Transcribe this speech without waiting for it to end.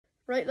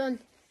Right then,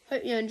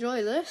 hope you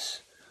enjoy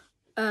this.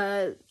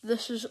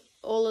 This is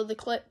all of the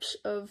clips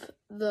of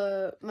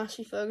the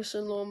Massey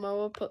Ferguson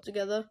lawnmower put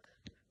together,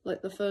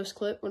 like the first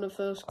clip when I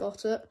first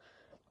got it,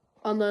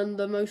 and then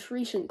the most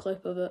recent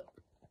clip of it.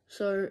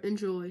 So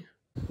enjoy.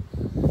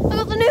 I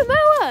got the new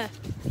mower,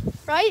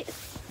 right?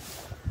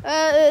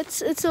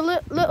 It's a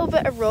little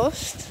bit of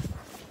rust,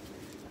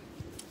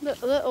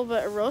 a little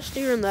bit of rust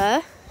here and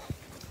there,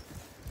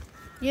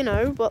 you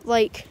know, but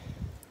like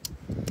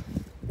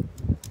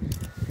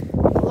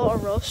a lot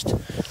of rust.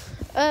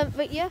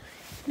 But yeah,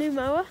 new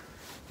mower,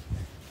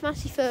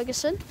 Massey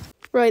Ferguson.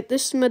 Right,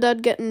 this is my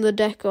dad getting the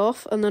deck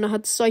off, and then I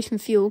had to siphon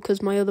fuel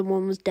because my other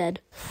one was dead.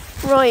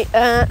 Right,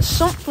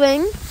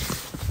 something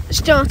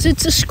started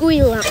to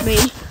squeal at me,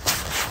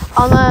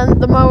 and then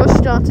the mower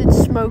started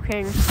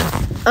smoking,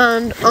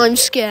 and I'm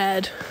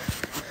scared.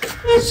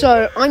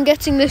 So I'm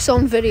getting this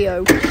on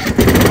video.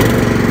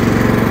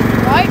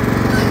 Right?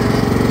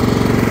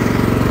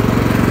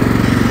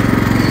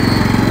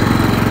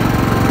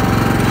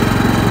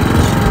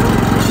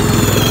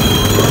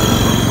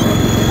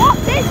 What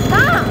is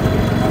that?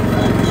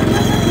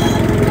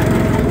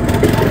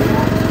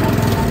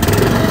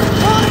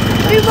 Oh,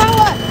 new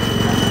mower!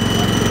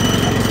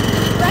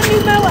 Brand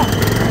new mower!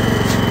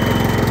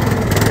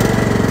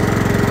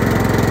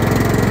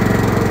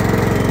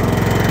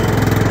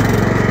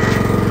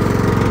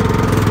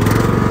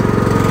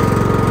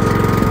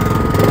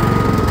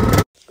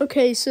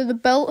 Okay, so the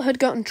belt had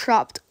gotten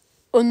trapped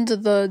under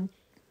the,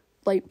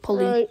 like,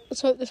 pulley. Right,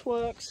 let's hope this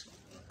works.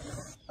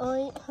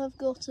 I have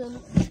gotten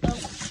the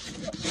belt.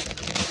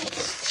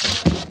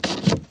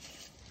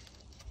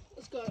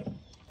 Let's go.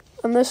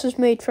 And this is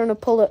me trying to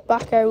pull it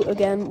back out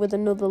again with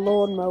another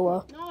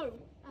lawnmower. No.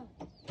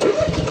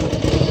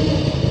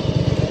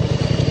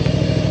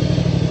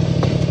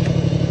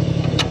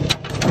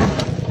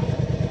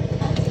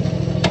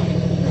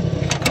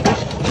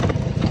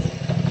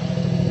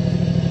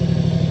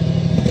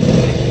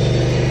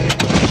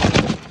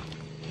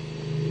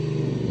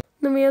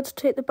 Then we had to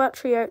take the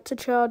battery out to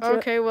charge it.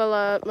 Okay,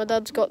 well, my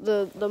dad's got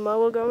the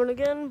mower going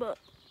again, but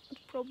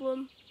there's a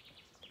problem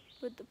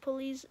with the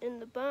pulleys in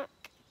the back,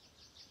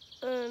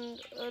 and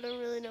I don't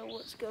really know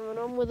what's going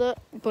on with it,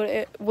 but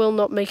it will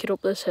not make it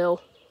up this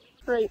hill.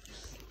 Right,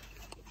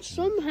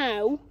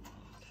 somehow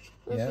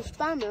there's a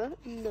spanner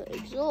in the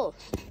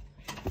exhaust.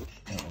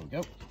 There we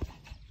go.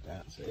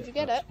 That's it. Did you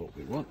get That's it? what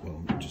we want.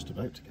 Well, I'm just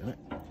about to get it.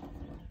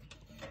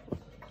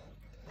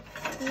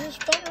 There's a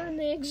spanner in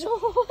the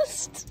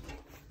exhaust.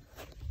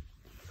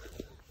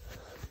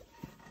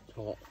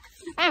 Hot.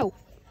 Ow!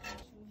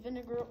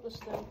 Vinegar up this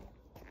thing.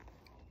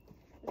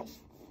 Just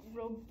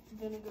rub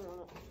vinegar on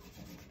it.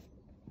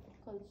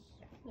 Because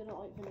they don't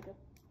like vinegar.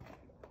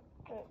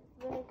 Right,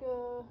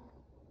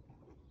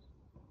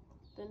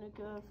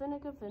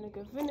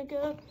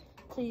 vinegar.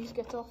 Please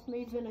get off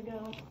me,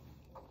 vinegar.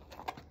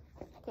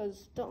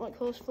 Because don't like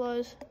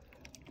horseflies.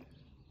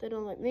 They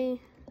don't like me.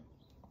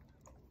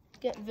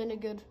 Get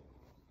vinegared.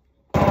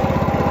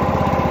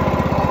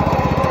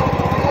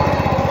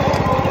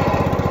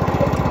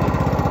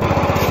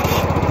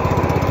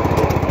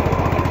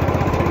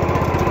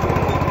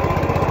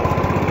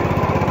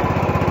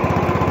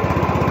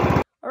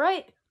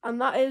 And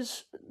that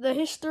is the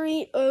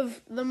history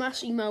of the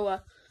Massey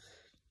mower.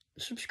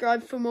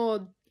 Subscribe for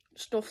more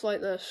stuff like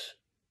this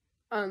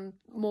and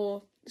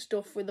more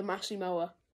stuff with the Massey mower.